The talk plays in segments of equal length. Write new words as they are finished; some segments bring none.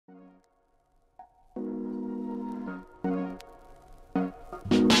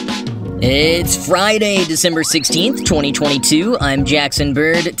It's Friday, December 16th, 2022. I'm Jackson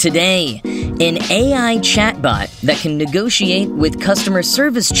Bird. Today, an AI chatbot that can negotiate with customer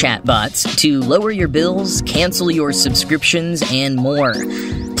service chatbots to lower your bills, cancel your subscriptions, and more.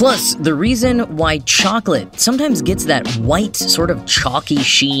 Plus, the reason why chocolate sometimes gets that white, sort of chalky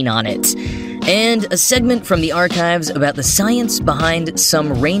sheen on it. And a segment from the archives about the science behind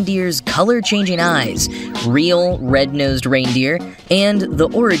some reindeers' color-changing eyes, real red-nosed reindeer, and the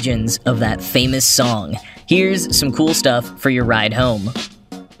origins of that famous song. Here's some cool stuff for your ride home.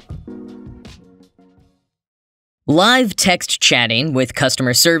 Live text chatting with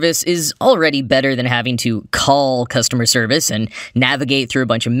customer service is already better than having to call customer service and navigate through a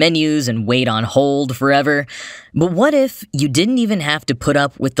bunch of menus and wait on hold forever. But what if you didn't even have to put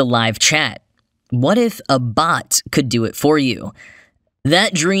up with the live chat? What if a bot could do it for you?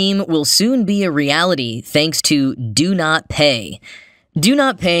 That dream will soon be a reality thanks to Do Not Pay. Do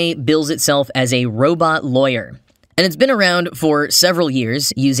Not Pay bills itself as a robot lawyer. And it's been around for several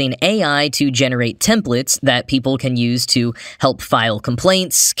years, using AI to generate templates that people can use to help file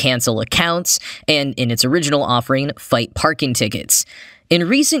complaints, cancel accounts, and in its original offering, fight parking tickets. In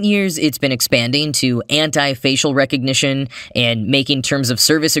recent years, it's been expanding to anti-facial recognition and making terms of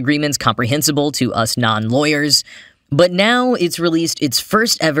service agreements comprehensible to us non-lawyers. But now it's released its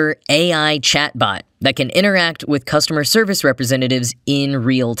first ever AI chatbot that can interact with customer service representatives in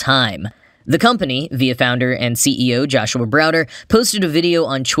real time. The company, via founder and CEO Joshua Browder, posted a video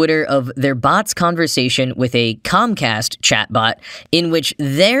on Twitter of their bot's conversation with a Comcast chatbot, in which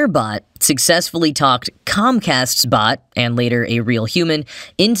their bot successfully talked Comcast's bot, and later a real human,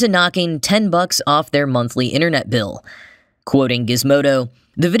 into knocking $10 off their monthly internet bill. Quoting Gizmodo,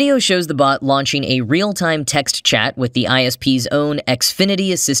 the video shows the bot launching a real-time text chat with the ISP's own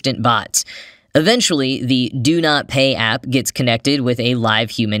Xfinity Assistant bots. Eventually, the Do Not Pay app gets connected with a live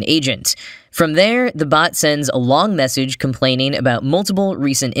human agent. From there, the bot sends a long message complaining about multiple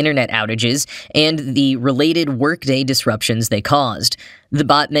recent internet outages and the related workday disruptions they caused. The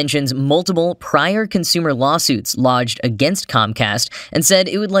bot mentions multiple prior consumer lawsuits lodged against Comcast and said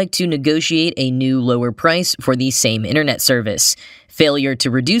it would like to negotiate a new lower price for the same internet service. Failure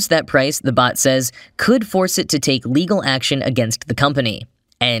to reduce that price, the bot says, could force it to take legal action against the company.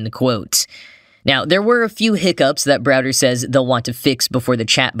 End quote. Now, there were a few hiccups that Browder says they'll want to fix before the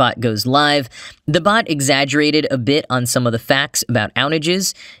chatbot goes live. The bot exaggerated a bit on some of the facts about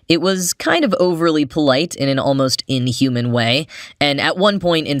outages. It was kind of overly polite in an almost inhuman way, and at one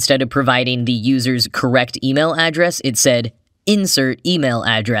point, instead of providing the user's correct email address, it said, "Insert email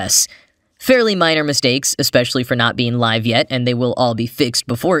address." Fairly minor mistakes, especially for not being live yet, and they will all be fixed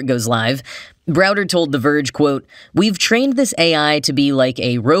before it goes live. Browder told The Verge, quote, "We've trained this AI to be like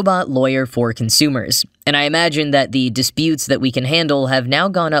a robot lawyer for consumers, and I imagine that the disputes that we can handle have now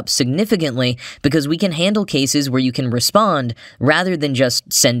gone up significantly because we can handle cases where you can respond rather than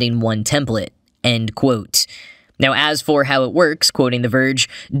just sending one template." End quote. Now, as for how it works, quoting The Verge,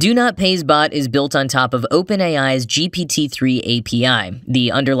 Do Not Pay's bot is built on top of OpenAI's GPT-3 API,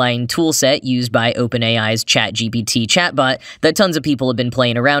 the underlying toolset used by OpenAI's ChatGPT chatbot that tons of people have been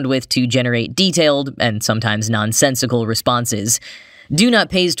playing around with to generate detailed and sometimes nonsensical responses. Do Not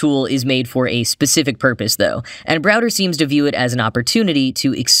Pay's tool is made for a specific purpose, though, and Browder seems to view it as an opportunity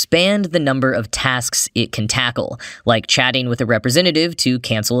to expand the number of tasks it can tackle, like chatting with a representative to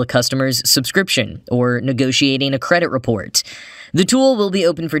cancel a customer's subscription or negotiating a credit report. The tool will be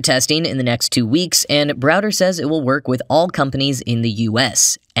open for testing in the next 2 weeks, and Browder says it will work with all companies in the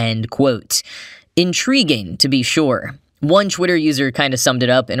US. End quote. Intriguing, to be sure. One Twitter user kind of summed it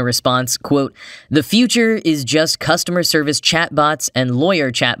up in a response, quote, "The future is just customer service chatbots and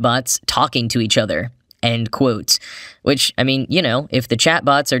lawyer chatbots talking to each other." End quote. Which, I mean, you know, if the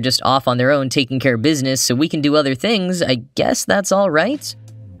chatbots are just off on their own taking care of business so we can do other things, I guess that's all right.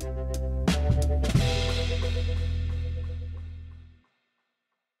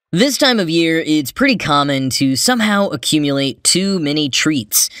 This time of year, it's pretty common to somehow accumulate too many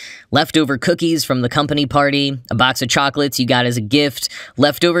treats. Leftover cookies from the company party, a box of chocolates you got as a gift,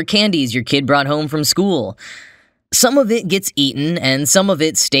 leftover candies your kid brought home from school. Some of it gets eaten, and some of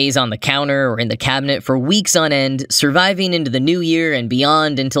it stays on the counter or in the cabinet for weeks on end, surviving into the new year and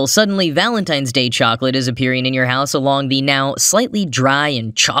beyond until suddenly Valentine's Day chocolate is appearing in your house along the now slightly dry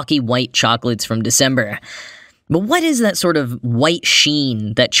and chalky white chocolates from December. But what is that sort of white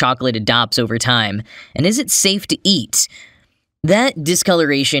sheen that chocolate adopts over time, and is it safe to eat? That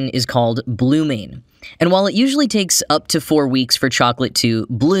discoloration is called blooming, and while it usually takes up to 4 weeks for chocolate to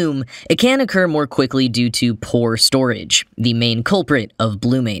bloom, it can occur more quickly due to poor storage, the main culprit of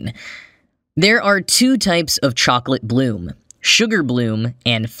blooming. There are 2 types of chocolate bloom: sugar bloom,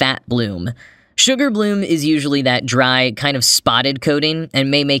 and fat bloom. Sugar bloom is usually that dry, kind of spotted coating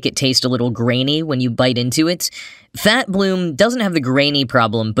and may make it taste a little grainy when you bite into it. Fat bloom doesn't have the grainy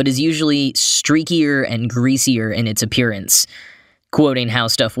problem, but is usually streakier and greasier in its appearance. Quoting how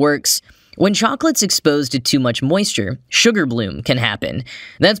stuff works, when chocolate's exposed to too much moisture, sugar bloom can happen.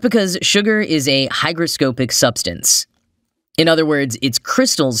 That's because sugar is a hygroscopic substance. In other words, its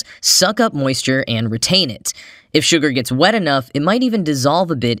crystals suck up moisture and retain it. If sugar gets wet enough, it might even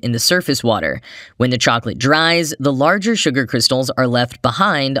dissolve a bit in the surface water. When the chocolate dries, the larger sugar crystals are left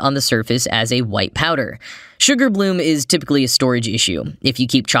behind on the surface as a white powder. Sugar bloom is typically a storage issue. If you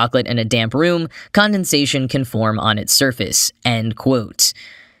keep chocolate in a damp room, condensation can form on its surface. End quote.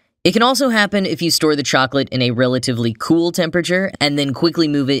 It can also happen if you store the chocolate in a relatively cool temperature and then quickly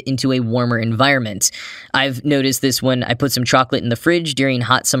move it into a warmer environment. I've noticed this when I put some chocolate in the fridge during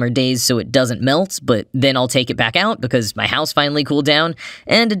hot summer days so it doesn't melt, but then I'll take it back out because my house finally cooled down,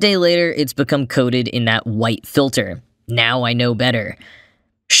 and a day later it's become coated in that white filter. Now I know better.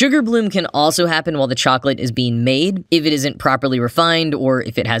 Sugar bloom can also happen while the chocolate is being made, if it isn't properly refined or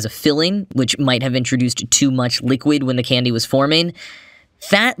if it has a filling, which might have introduced too much liquid when the candy was forming.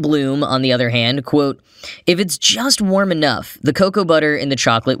 Fat bloom, on the other hand, quote, if it's just warm enough, the cocoa butter in the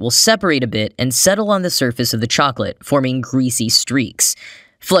chocolate will separate a bit and settle on the surface of the chocolate, forming greasy streaks.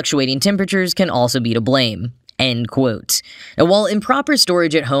 Fluctuating temperatures can also be to blame. End quote. Now, while improper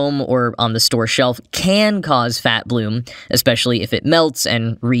storage at home or on the store shelf can cause fat bloom, especially if it melts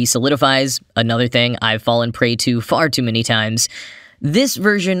and re-solidifies, another thing I've fallen prey to far too many times, this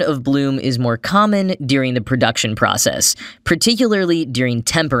version of bloom is more common during the production process, particularly during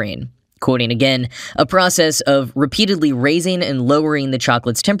tempering. Quoting again, a process of repeatedly raising and lowering the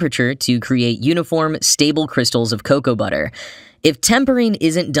chocolate's temperature to create uniform, stable crystals of cocoa butter. If tempering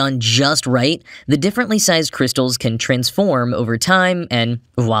isn't done just right, the differently sized crystals can transform over time and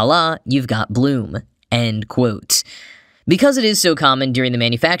voila, you've got bloom. End quote. Because it is so common during the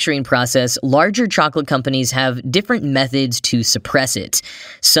manufacturing process, larger chocolate companies have different methods to suppress it.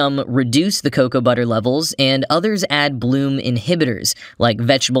 Some reduce the cocoa butter levels, and others add bloom inhibitors, like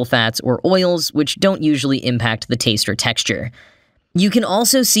vegetable fats or oils, which don't usually impact the taste or texture. You can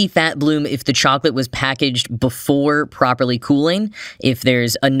also see fat bloom if the chocolate was packaged before properly cooling, if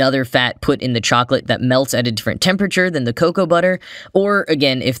there's another fat put in the chocolate that melts at a different temperature than the cocoa butter, or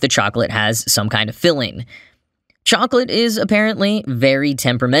again, if the chocolate has some kind of filling. Chocolate is apparently very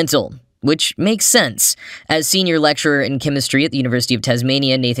temperamental, which makes sense. As senior lecturer in chemistry at the University of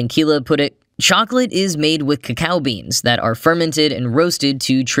Tasmania, Nathan Keela, put it, chocolate is made with cacao beans that are fermented and roasted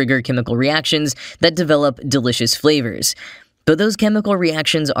to trigger chemical reactions that develop delicious flavors. But those chemical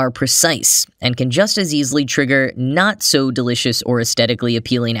reactions are precise and can just as easily trigger not so delicious or aesthetically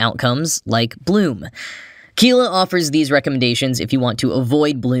appealing outcomes like bloom. Keela offers these recommendations if you want to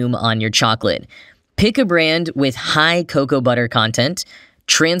avoid bloom on your chocolate. Pick a brand with high cocoa butter content,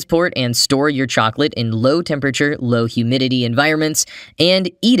 transport and store your chocolate in low temperature, low humidity environments, and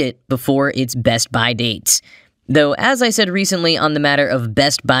eat it before its best buy dates. Though, as I said recently on the matter of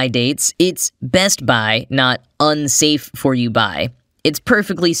best buy dates, it's best buy, not unsafe for you buy. It's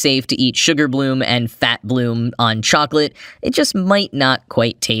perfectly safe to eat sugar bloom and fat bloom on chocolate, it just might not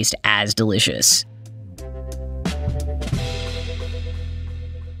quite taste as delicious.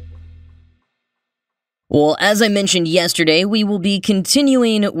 Well, as I mentioned yesterday, we will be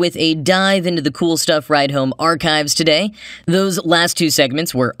continuing with a dive into the Cool Stuff Ride Home archives today. Those last two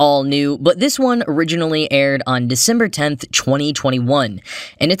segments were all new, but this one originally aired on December 10th, 2021,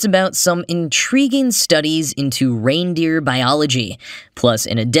 and it's about some intriguing studies into reindeer biology, plus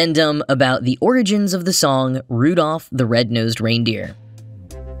an addendum about the origins of the song Rudolph the Red-Nosed Reindeer.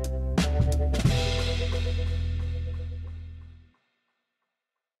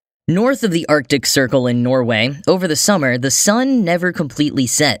 North of the Arctic Circle in Norway, over the summer, the sun never completely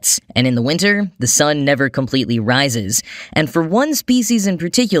sets, and in the winter, the sun never completely rises. And for one species in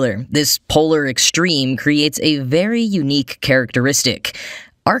particular, this polar extreme creates a very unique characteristic.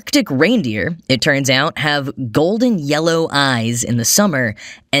 Arctic reindeer, it turns out, have golden yellow eyes in the summer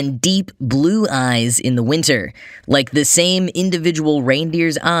and deep blue eyes in the winter. Like the same individual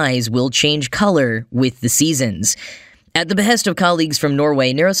reindeer's eyes will change color with the seasons. At the behest of colleagues from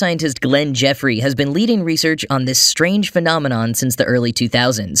Norway, neuroscientist Glenn Jeffrey has been leading research on this strange phenomenon since the early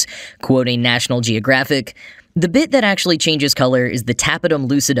 2000s. Quoting National Geographic, The bit that actually changes color is the tapetum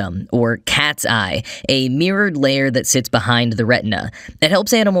lucidum, or cat's eye, a mirrored layer that sits behind the retina. It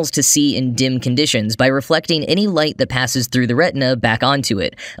helps animals to see in dim conditions by reflecting any light that passes through the retina back onto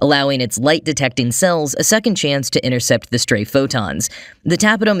it, allowing its light-detecting cells a second chance to intercept the stray photons. The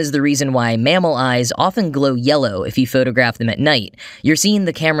tapetum is the reason why mammal eyes often glow yellow if you photograph them at night. You're seeing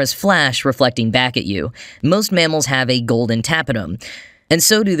the camera's flash reflecting back at you. Most mammals have a golden tapetum, and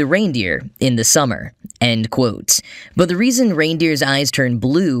so do the reindeer in the summer. End quote. But the reason reindeers' eyes turn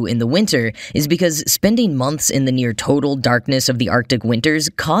blue in the winter is because spending months in the near total darkness of the Arctic winters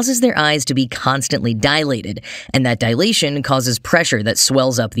causes their eyes to be constantly dilated, and that dilation causes pressure that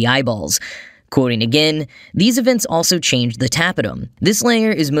swells up the eyeballs. Quoting again, "These events also change the tapetum. This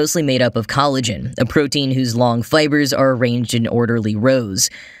layer is mostly made up of collagen, a protein whose long fibers are arranged in orderly rows.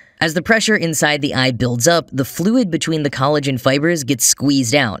 As the pressure inside the eye builds up, the fluid between the collagen fibers gets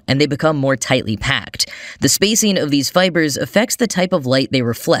squeezed out, and they become more tightly packed. The spacing of these fibers affects the type of light they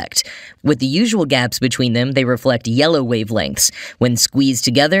reflect. With the usual gaps between them, they reflect yellow wavelengths. When squeezed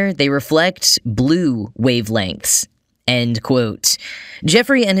together, they reflect blue wavelengths." End quote.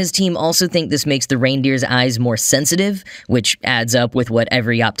 Jeffrey and his team also think this makes the reindeer's eyes more sensitive, which adds up with what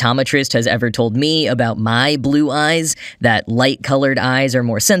every optometrist has ever told me about my blue eyes, that light-colored eyes are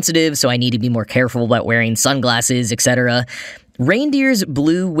more sensitive, so I need to be more careful about wearing sunglasses, etc. Reindeer's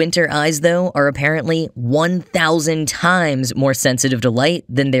blue winter eyes, though, are apparently 1,000 times more sensitive to light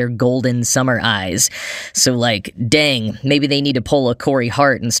than their golden summer eyes. So, dang, maybe they need to pull a Corey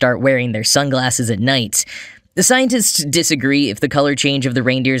Hart and start wearing their sunglasses at night. The scientists disagree if the color change of the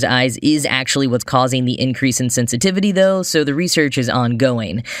reindeer's eyes is actually what's causing the increase in sensitivity, though, so the research is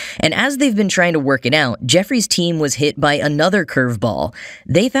ongoing. And as they've been trying to work it out, Jeffrey's team was hit by another curveball.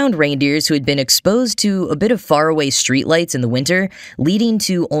 They found reindeers who had been exposed to a bit of faraway streetlights in the winter, leading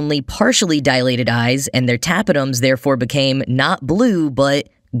to only partially dilated eyes, and their tapetums therefore became not blue, but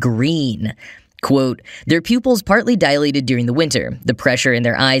green. Quote, "Their pupils partly dilated during the winter. The pressure in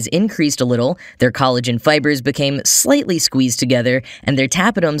their eyes increased a little, their collagen fibers became slightly squeezed together, and their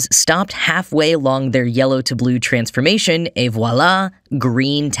tapetums stopped halfway along their yellow to blue transformation, et voila,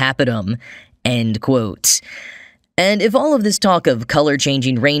 green tapetum." End quote. And if all of this talk of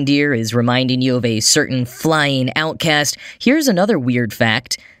color-changing reindeer is reminding you of a certain flying outcast, here's another weird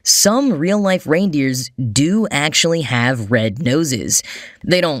fact. Some real-life reindeers do actually have red noses.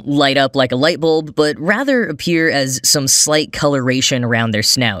 They don't light up like a light bulb, but rather appear as some slight coloration around their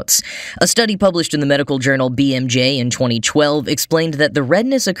snouts. A study published in the medical journal BMJ in 2012 explained that the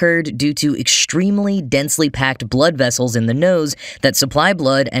redness occurred due to extremely densely packed blood vessels in the nose that supply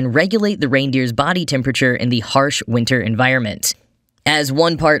blood and regulate the reindeer's body temperature in the harsh winter environment. As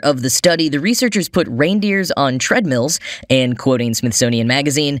one part of the study, the researchers put reindeers on treadmills and, quoting Smithsonian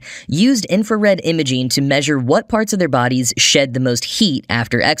Magazine, used infrared imaging to measure what parts of their bodies shed the most heat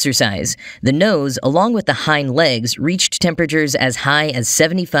after exercise. The nose, along with the hind legs, reached temperatures as high as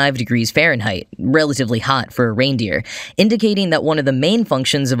 75 degrees Fahrenheit, relatively hot for a reindeer, indicating that one of the main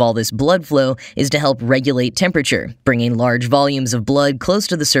functions of all this blood flow is to help regulate temperature, bringing large volumes of blood close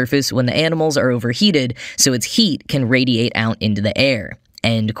to the surface when the animals are overheated so its heat can radiate out into the air.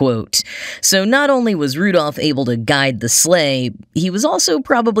 End quote. So not only was Rudolph able to guide the sleigh, he was also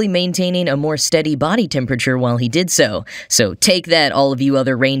probably maintaining a more steady body temperature while he did so. So take that, all of you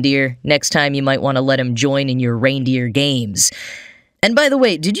other reindeer. Next time you might want to let him join in your reindeer games. And by the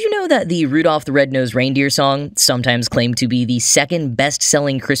way, did you know that the Rudolph the Red-Nosed Reindeer song, sometimes claimed to be the second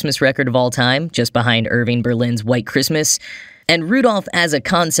best-selling Christmas record of all time, just behind Irving Berlin's White Christmas? And Rudolph as a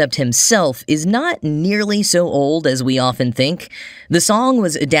concept himself is not nearly so old as we often think. The song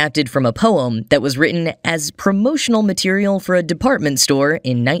was adapted from a poem that was written as promotional material for a department store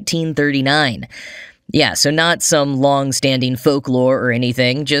in 1939. Yeah, so not some long-standing folklore or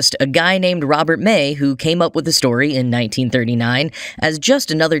anything, just a guy named Robert May who came up with the story in 1939 as just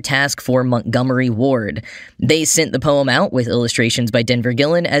another task for Montgomery Ward. They sent the poem out with illustrations by Denver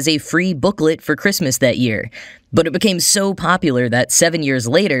Gillen as a free booklet for Christmas that year. But it became so popular that 7 years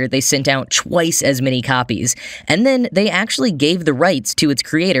later, they sent out twice as many copies. And then they actually gave the rights to its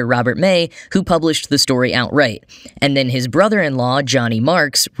creator, Robert May, who published the story outright. And then his brother-in-law, Johnny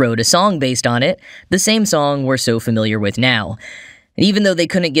Marks, wrote a song based on it, the same song we're so familiar with now. Even though they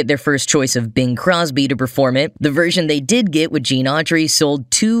couldn't get their first choice of Bing Crosby to perform it, the version they did get with Gene Autry sold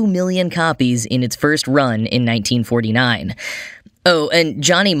 2 million copies in its first run in 1949. Oh, and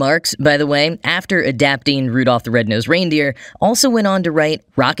Johnny Marks, by the way, after adapting Rudolph the Red-Nosed Reindeer, also went on to write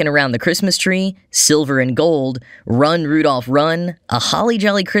Rockin' Around the Christmas Tree, Silver and Gold, Run Rudolph Run, A Holly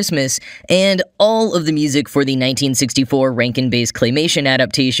Jolly Christmas, and all of the music for the 1964 Rankin-based claymation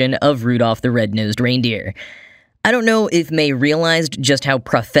adaptation of Rudolph the Red-Nosed Reindeer. I don't know if May realized just how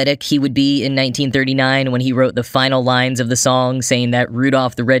prophetic he would be in 1939 when he wrote the final lines of the song saying that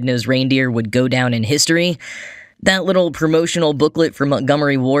Rudolph the Red-Nosed Reindeer would go down in history. That little promotional booklet for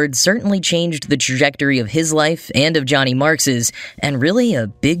Montgomery Ward certainly changed the trajectory of his life and of Johnny Marks's, and really a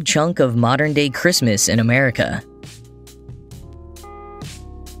big chunk of modern-day Christmas in America.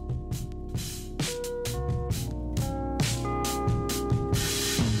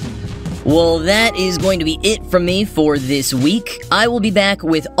 Well, that is going to be it from me for this week. I will be back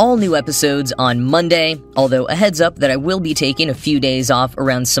with all new episodes on Monday, although a heads up that I will be taking a few days off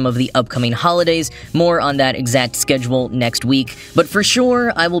around some of the upcoming holidays. More on that exact schedule next week. But for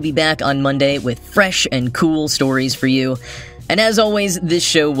sure, I will be back on Monday with fresh and cool stories for you. And as always, this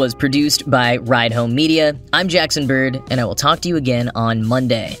show was produced by Ride Home Media. I'm Jackson Bird, and I will talk to you again on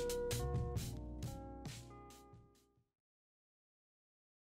Monday.